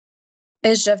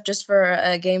Is Jeff, just for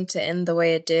a game to end the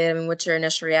way it did, I mean, what's your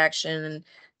initial reaction and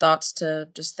thoughts to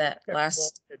just that Terrible.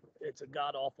 last? It's a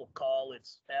god awful call.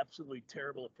 It's absolutely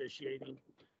terrible officiating.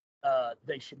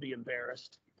 They should be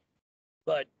embarrassed.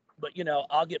 But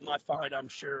I'll get my fine. I'm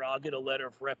sure I'll get a letter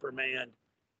of reprimand.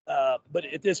 But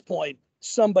at this point,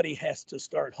 somebody has to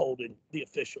start holding the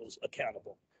officials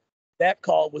accountable. That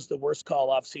call was the worst call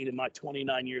I've seen in my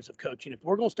 29 years of coaching. If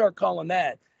we're going to start calling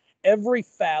that, every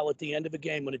foul at the end of a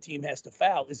game when a team has to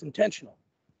foul is intentional.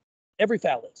 Every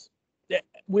foul is.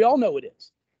 We all know it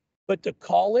is. But to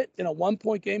call it in a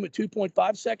 1-point game with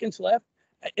 2.5 seconds left,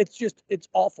 it's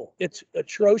awful. It's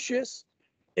atrocious.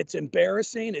 It's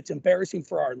embarrassing. It's embarrassing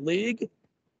for our league.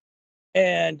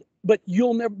 But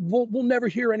we'll never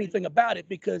hear anything about it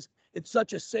because it's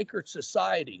such a sacred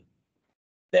society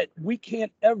that we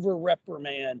can't ever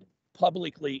reprimand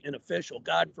publicly an official,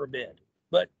 God forbid.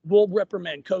 But we'll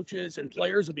reprimand coaches and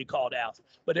players will be called out.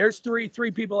 But there's three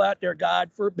people out there, God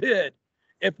forbid,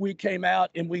 if we came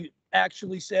out and we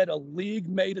actually said a league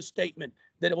made a statement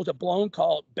that it was a blown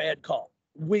call, bad call.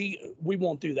 We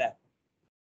won't do that.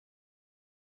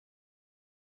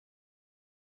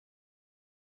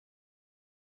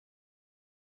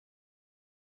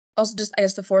 Also, just I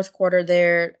guess the fourth quarter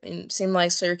there, it seemed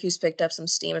like Syracuse picked up some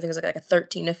steam. I think it was like a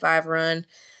 13-5 run.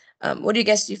 What do you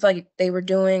guys do you feel like they were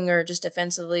doing, or just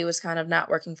defensively was kind of not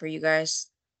working for you guys?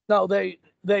 No, they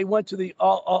went to the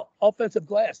offensive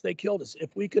glass. They killed us.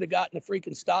 If we could have gotten a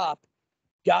freaking stop,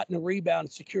 gotten a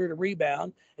rebound, secured a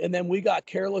rebound, and then we got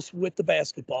careless with the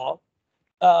basketball.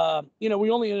 We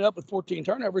only ended up with 14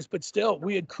 turnovers, but still,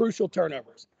 we had crucial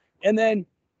turnovers. And then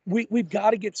we've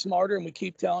got to get smarter, and we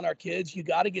keep telling our kids, you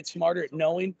got to get smarter at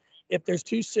knowing if there's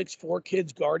 2 6'4"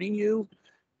 kids guarding you,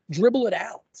 dribble it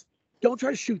out. Don't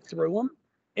try to shoot through them.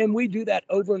 And we do that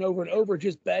over and over and over,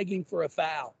 just begging for a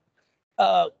foul.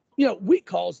 We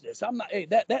caused this. I'm not. Hey,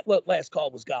 that last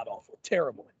call was god awful,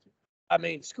 terrible. I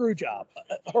mean, screw job,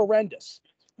 horrendous.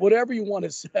 Whatever you want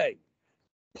to say,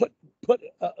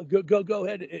 go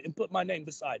ahead and put my name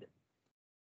beside it.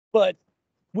 But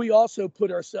we also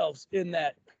put ourselves in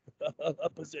that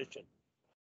position,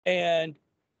 and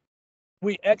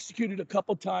we executed a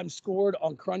couple times, scored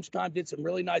on crunch time, did some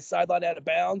really nice sideline out of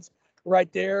bounds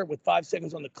right there with 5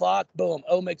 seconds on the clock. Boom,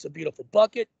 O makes a beautiful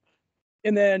bucket,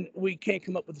 and then we can't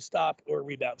come up with a stop or a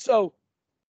rebound. So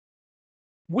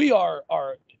we're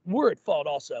at fault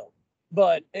also,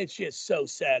 but it's just so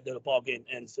sad that a ball game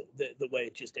ends the way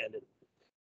it just ended.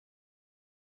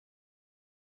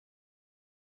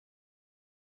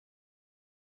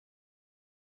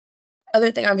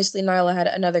 Other thing, obviously, Nyla had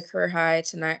another career high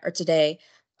tonight or today.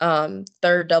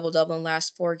 Third double-double in the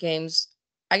last 4 games.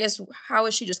 I guess, how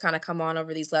has she just kinda come on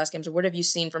over these last games, or what have you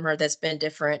seen from her that's been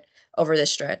different over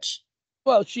this stretch?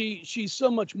 Well, she's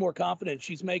so much more confident.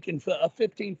 She's making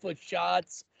 15-foot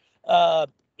shots.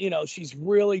 She's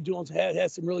really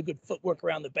has some really good footwork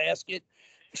around the basket.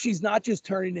 She's not just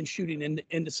turning and shooting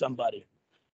into somebody.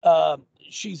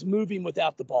 She's moving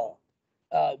without the ball.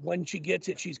 When she gets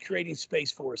it, she's creating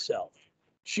space for herself.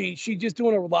 She's just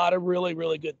doing a lot of really,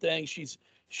 really good things.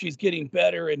 She's getting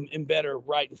better and better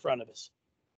right in front of us.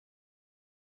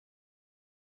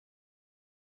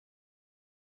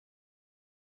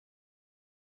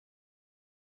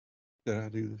 Did I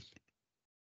do this?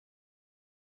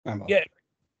 I'm up. Yeah,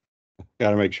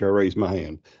 Got to make sure I raise my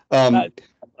hand.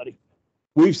 buddy.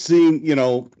 We've seen,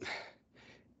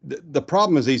 the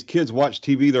problem is these kids watch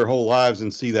TV their whole lives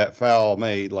and see that foul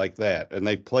made like that, and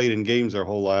they've played in games their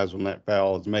whole lives when that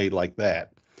foul is made like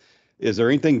that. Is there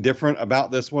anything different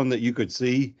about this one that you could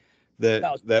see that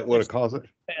would have caused it?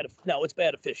 It's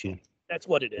bad officiating. That's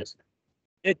what it is.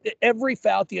 Every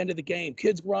foul at the end of the game,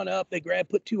 kids run up, they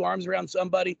put 2 arms around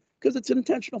somebody because it's an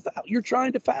intentional foul. You're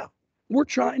trying to foul. We're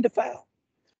trying to foul.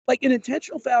 Like, an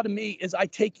intentional foul to me is I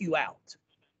take you out.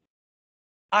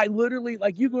 I literally,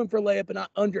 like, you go in for a layup and I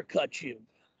undercut you.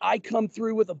 I come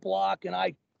through with a block and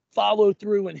I follow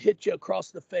through and hit you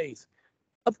across the face.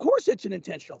 Of course it's an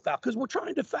intentional foul because we're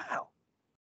trying to foul.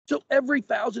 So every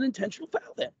foul's an intentional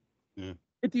foul then. Yeah.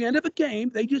 At the end of a game,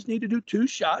 they just need to do 2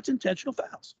 shots, intentional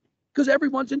fouls, because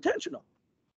everyone's intentional.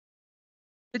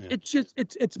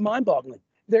 It's mind-boggling.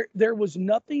 There was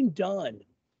nothing done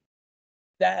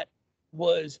that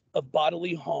was a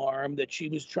bodily harm, that she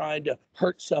was trying to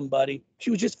hurt somebody. She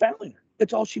was just fouling her.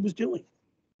 That's all she was doing.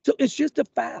 So it's just a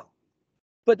foul.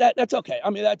 But that's okay. I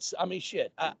mean,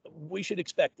 shit. We should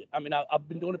expect it. I mean, I've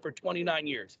been doing it for 29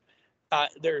 years.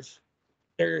 There's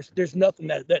nothing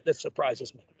that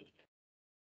surprises me.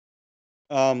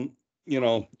 On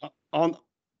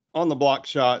the block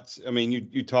shots, I mean,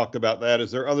 you talked about that. Is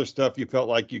there other stuff you felt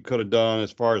like you could have done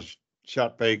as far as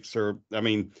shot fakes, or, I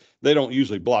mean, they don't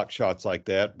usually block shots like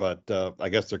that, but I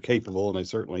guess they're capable,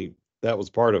 and that was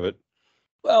part of it.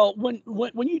 Well,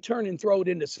 when you turn and throw it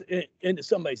into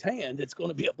somebody's hand, it's going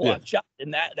to be a blocked shot,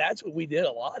 and that's what we did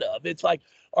a lot of. It's like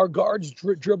our guards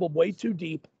dribbled way too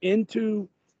deep into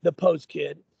the post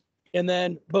kid, and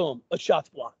then boom, a shot's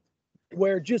blocked.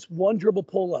 Where just one dribble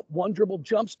pull up, one dribble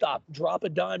jump stop, drop a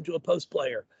dime to a post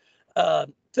player.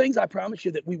 Things I promise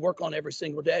you that we work on every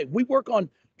single day. We work on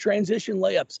transition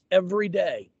layups every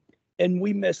day, and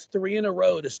we missed 3 in a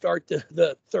row to start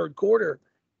the third quarter,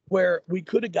 where we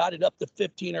could have got it up to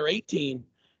 15 or 18.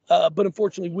 But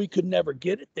unfortunately, we could never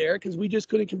get it there because we just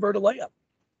couldn't convert a layup.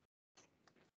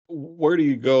 Where do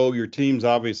you go? Your team's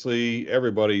obviously,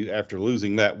 everybody, after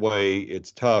losing that way,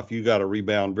 it's tough. You got to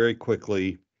rebound very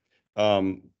quickly.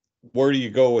 Where do you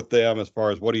go with them as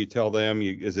far as what do you tell them?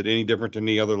 Is it any different than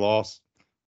any other loss?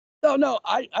 No,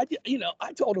 I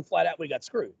told them flat out we got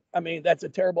screwed. I mean, that's a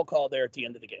terrible call there at the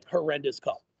end of the game. Horrendous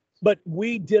call. But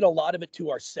we did a lot of it to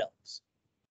ourselves.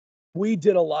 We had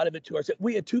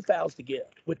 2 fouls to give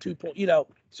with 2 points,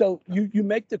 so you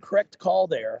make the correct call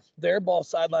there. Their ball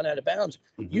sideline out of bounds.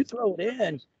 Mm-hmm. You throw it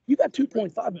in, you got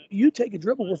 2.5. You take a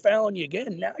dribble, we're fouling you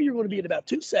again. Now you're going to be at about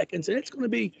 2 seconds, and it's going to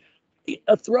be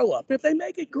a throw up. If they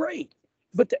make it, great.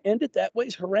 But to end it that way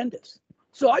is horrendous.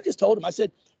 So I just told him, I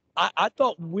said, I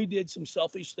thought we did some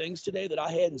selfish things today that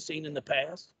I hadn't seen in the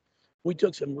past. We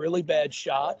took some really bad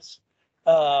shots.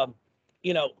 For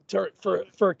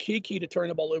Kiki to turn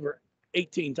the ball over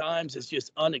 18 times is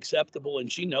just unacceptable, and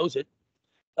she knows it.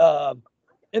 And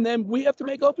then we have to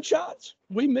make open shots.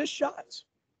 We miss shots.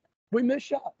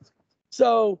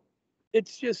 So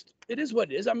it is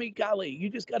what it is. I mean, golly, you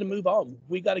just got to move on.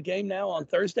 We got a game now on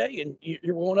Thursday, and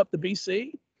you're going up to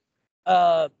BC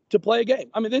to play a game.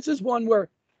 I mean, this is one where,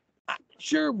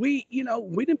 sure, we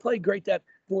didn't play great that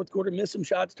fourth quarter, missed some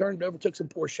shots, turned it over, took some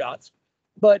poor shots,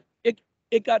 but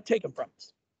it got taken from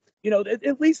us.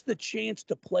 At least the chance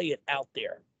to play it out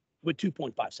there with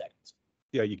 2.5 seconds.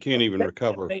 Yeah, you can't even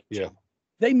recover. Yeah.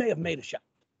 They may have made a shot,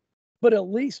 but at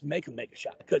least make them make a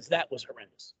shot, because that was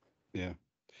horrendous. Yeah.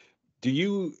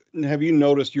 Have you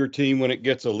noticed your team, when it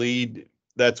gets a lead,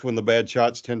 that's when the bad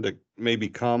shots tend to maybe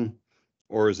come?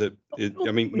 Or is it,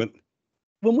 I mean,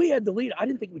 when we had the lead, I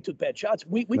didn't think we took bad shots.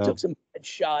 We No. took some bad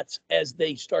shots as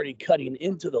they started cutting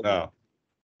into the lead. Oh,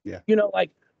 yeah. Like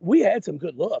we had some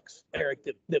good looks, Eric,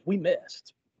 that we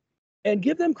missed. And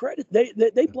give them credit.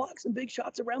 They blocked some big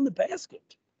shots around the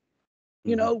basket.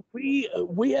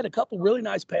 We had a couple really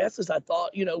nice passes. I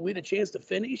thought, we had a chance to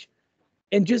finish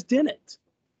and just didn't.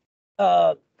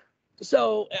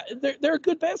 So they're a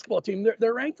good basketball team.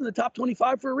 They're ranked in the top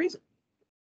 25 for a reason.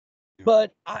 Yeah.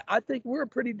 But I think we're a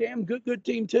pretty damn good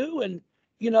team too. And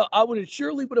I would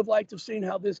have liked to have seen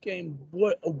how this game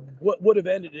would have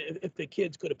ended if the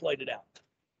kids could have played it out.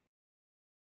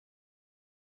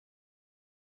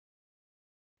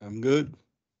 I'm good.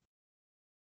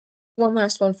 One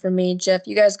last one for me, Jeff.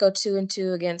 You guys go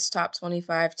 2-2 against top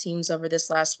 25 teams over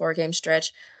this last 4-game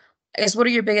stretch. I guess, what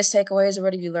are your biggest takeaways, or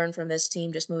what have you learned from this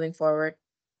team just moving forward?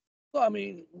 Well, I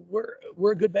mean, we're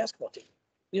a good basketball team,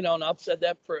 and I've said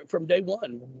that from day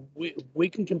one. We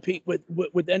can compete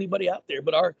with anybody out there,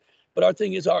 but our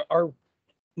thing is our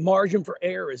margin for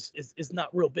error is not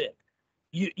real big.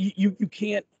 You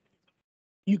can't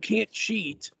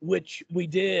cheat, which we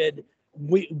did.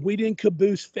 We didn't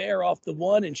caboose Fair off the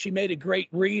one, and she made a great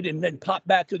read and then popped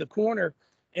back to the corner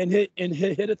and hit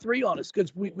a 3 on us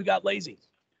because we got lazy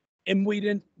and we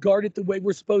didn't guard it the way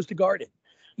we're supposed to guard it.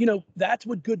 That's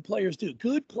what good players do.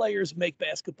 Good players make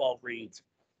basketball reads.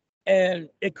 And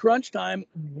at crunch time,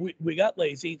 we got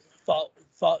lazy, thought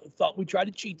we tried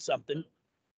to cheat something,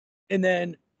 and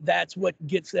then that's what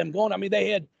gets them going. I mean, they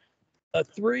had a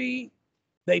 3.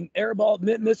 They airball,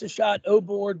 miss a shot,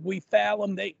 board. We foul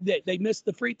them. They miss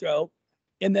the free throw,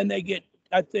 and then they get,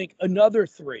 I think, another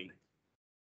 3.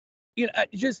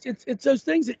 It's those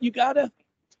things that you gotta.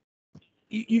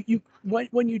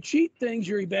 When you cheat things,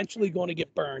 you're eventually going to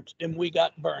get burnt, and we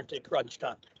got burnt at crunch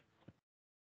time.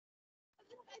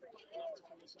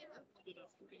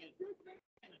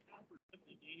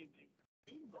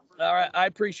 All right, I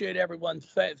appreciate everyone.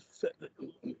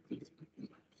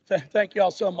 Thank you all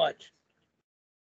so much.